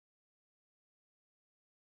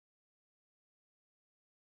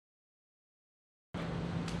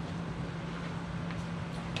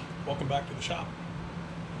Welcome back to the shop.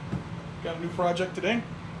 Got a new project today.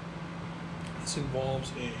 This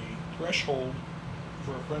involves a threshold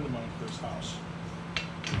for a friend of mine for his house.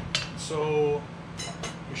 So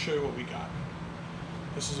let me show you what we got.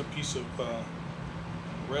 This is a piece of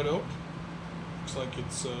red oak. Looks like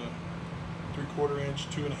it's 3/4 inch,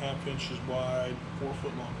 2.5 inches wide, 4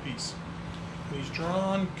 foot long piece. And he's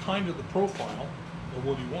drawn kind of the profile of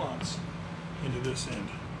what he wants into this end.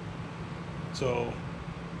 So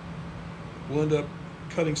we'll end up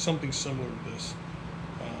cutting something similar to this.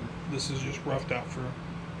 This is just roughed out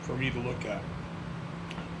for me to look at.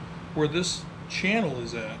 Where this channel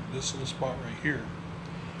is at, this little spot right here,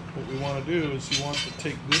 what we want to do is he wants to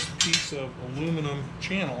take this piece of aluminum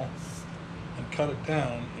channel and cut it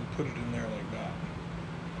down and put it in there like that.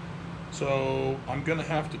 So I'm going to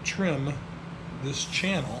have to trim this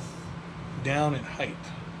channel down in height.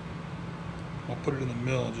 I'll put it in the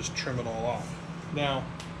mill and just trim it all off. Now,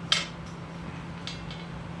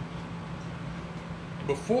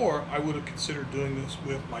 before I would have considered doing this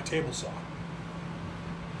with my table saw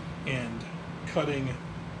and cutting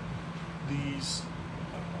these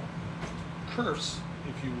kerfs,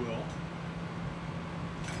 if you will,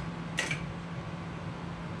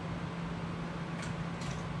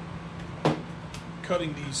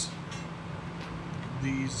 cutting these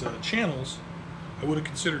channels. I would have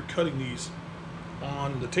considered cutting these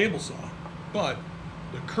on the table saw, but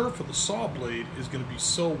the kerf of the saw blade is going to be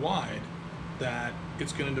so wide that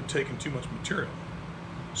it's going to end up taking too much material.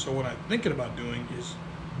 So what I'm thinking about doing is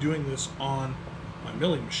doing this on my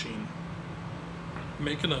milling machine,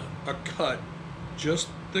 making a cut just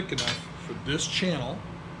thick enough for this channel,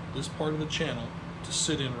 this part of the channel, to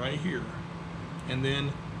sit in right here, and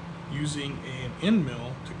then using an end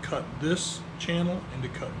mill to cut this channel and to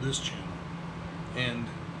cut this channel. And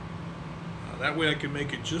that way I can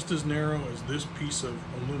make it just as narrow as this piece of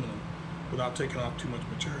aluminum without taking off too much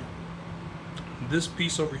material. This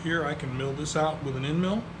piece over here, I can mill this out with an end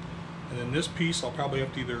mill, and then this piece I'll probably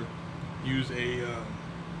have to either use a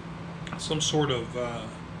some sort of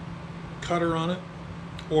cutter on it,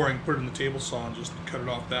 or I can put it in the table saw and just cut it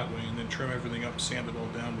off that way, and then trim everything up, sand it all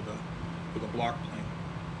down with a block plane.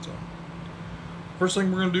 So first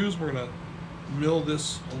thing we're going to do is we're going to mill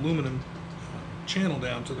this aluminum channel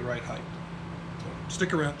down to the right height. So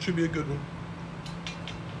stick around, should be a good one.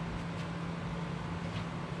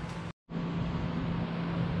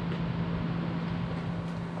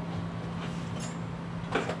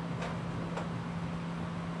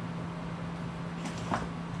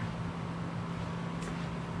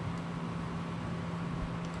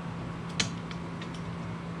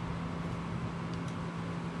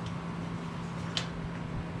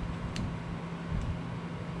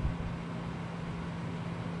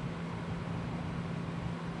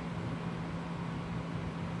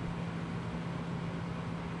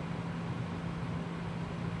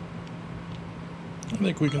 I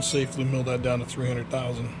think we can safely mill that down to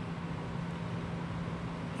 300,000.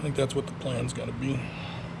 I think that's what the plan's got to be.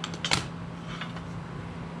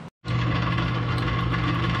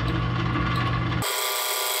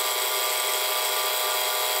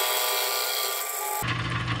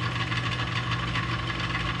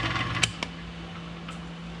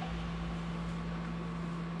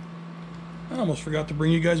 I almost forgot to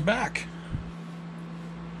bring you guys back.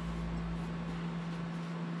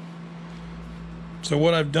 So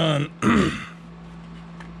what I've done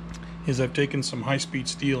is I've taken some high-speed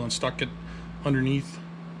steel and stuck it underneath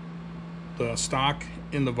the stock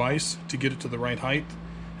in the vise to get it to the right height,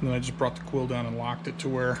 and then I just brought the quill down and locked it to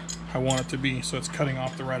where I want it to be, so it's cutting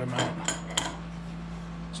off the right amount.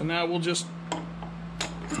 So now we'll just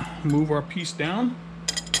move our piece down.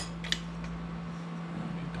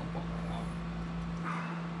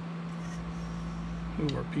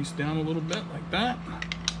 Move our piece down a little bit like that.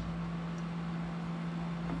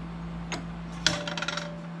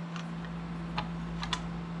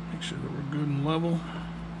 Make sure that we're good and level.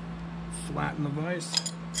 Flatten the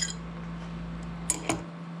vise.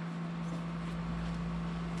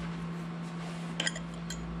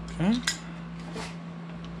 Okay.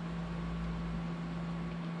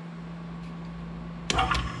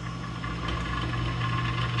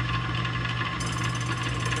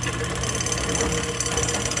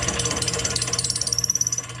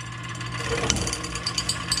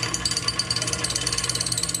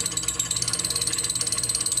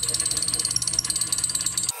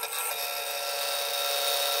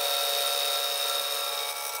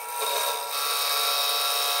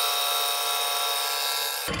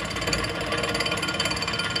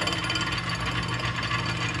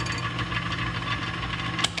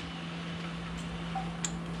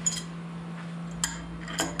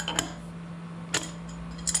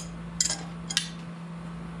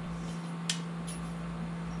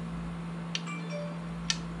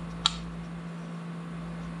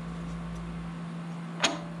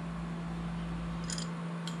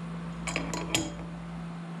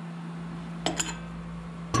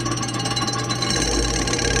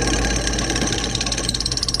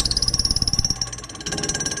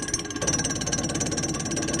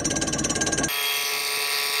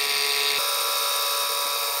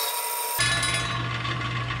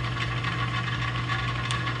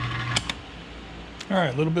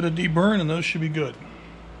 Alright, a little bit of deburring and those should be good.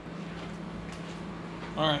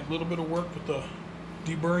 Alright, a little bit of work with the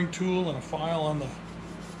deburring tool and a file on the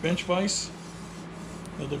bench vise.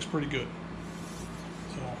 That looks pretty good.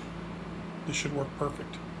 So this should work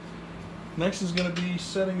perfect. Next is going to be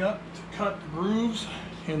setting up to cut the grooves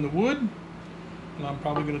in the wood. And I'm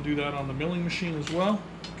probably going to do that on the milling machine as well.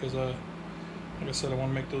 Because like I said, I want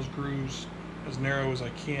to make those grooves as narrow as I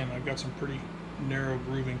can. I've got some pretty narrow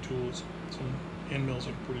grooving tools. Some end mills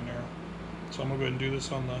are pretty narrow. So I'm going to go ahead and do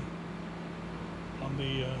this on the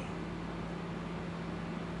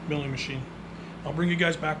milling machine. I'll bring you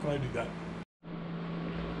guys back when I do that.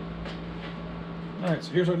 Alright,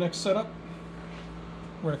 so here's our next setup.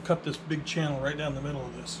 We're going to cut this big channel right down the middle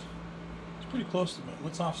of this. It's pretty close to me.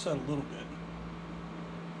 Let's offset a little bit.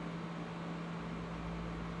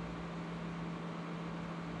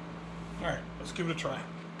 Alright, let's give it a try.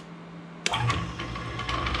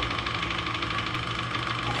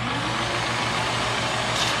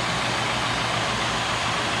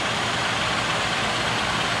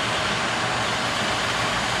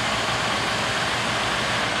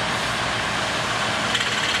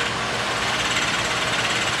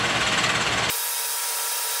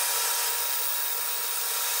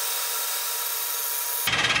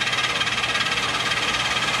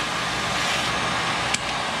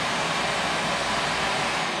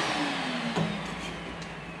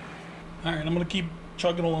 Alright, I'm going to keep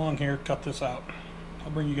chugging along here, cut this out.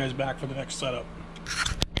 I'll bring you guys back for the next setup.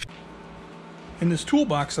 In this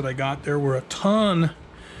toolbox that I got, there were a ton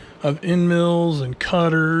of end mills and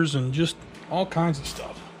cutters and just all kinds of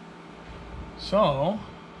stuff. So,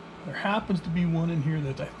 there happens to be one in here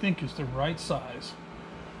that I think is the right size.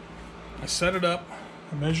 I set it up,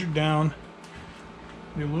 I measured down.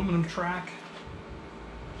 The aluminum track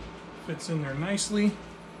fits in there nicely.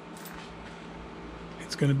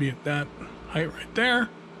 It's going to be at that height right there.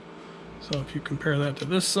 So if you compare that to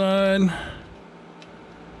this side,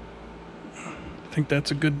 I think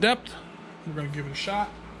that's a good depth. We're going to give it a shot.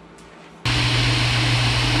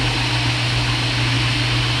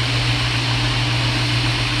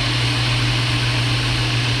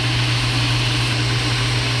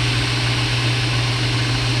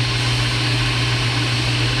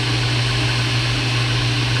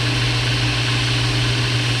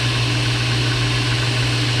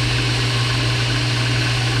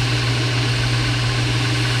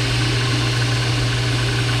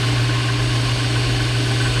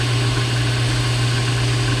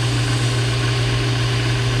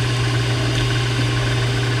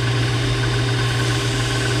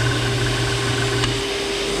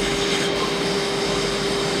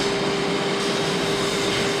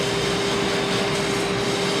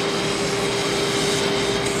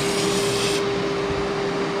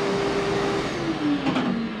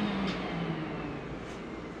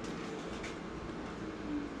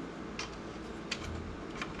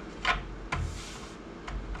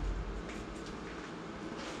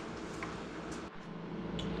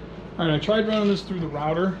 Alright, I tried running this through the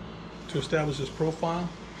router to establish this profile.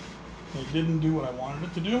 And it didn't do what I wanted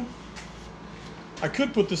it to do. I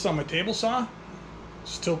could put this on my table saw,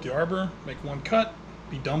 just tilt the arbor, make one cut,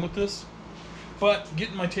 be done with this. But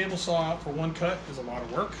getting my table saw out for one cut is a lot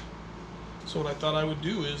of work. So what I thought I would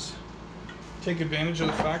do is take advantage of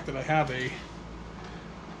the fact that I have a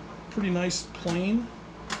pretty nice plane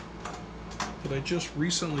that I just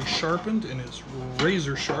recently sharpened and is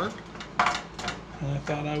razor sharp. And I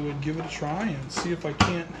thought I would give it a try and see if I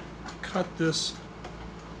can't cut this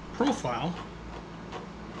profile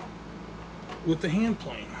with the hand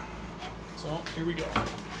plane. So here we go.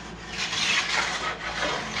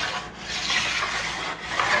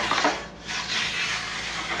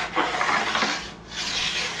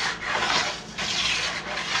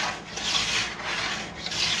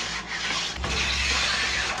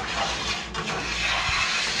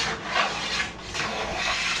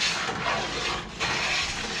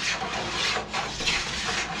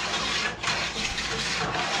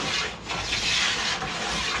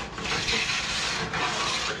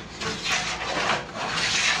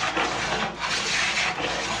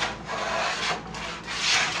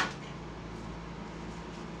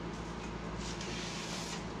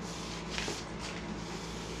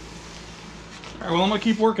 Alright, well, I'm going to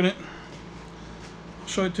keep working it. I'll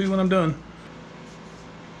show it to you when I'm done.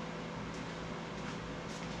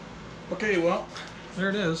 Okay, well, there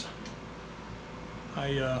it is.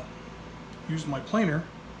 I used my planer,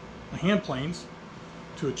 my hand planes,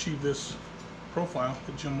 to achieve this profile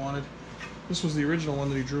that Jim wanted. This was the original one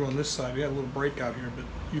that he drew on this side. We had a little break out here, but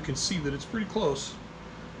you can see that it's pretty close.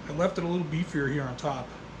 I left it a little beefier here on top,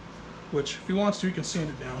 which if he wants to, he can sand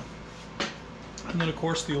it down. And then of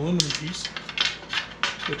course the aluminum piece,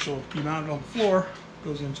 which will be mounted on the floor,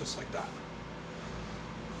 goes in just like that.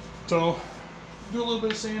 So do a little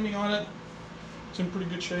bit of sanding on it. It's in pretty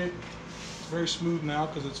good shape. It's very smooth now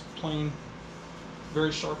because it's plain,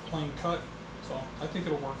 very sharp plain cut. So I think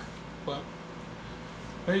it'll work. But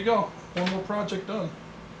there you go. One more project done.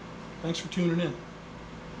 Thanks for tuning in.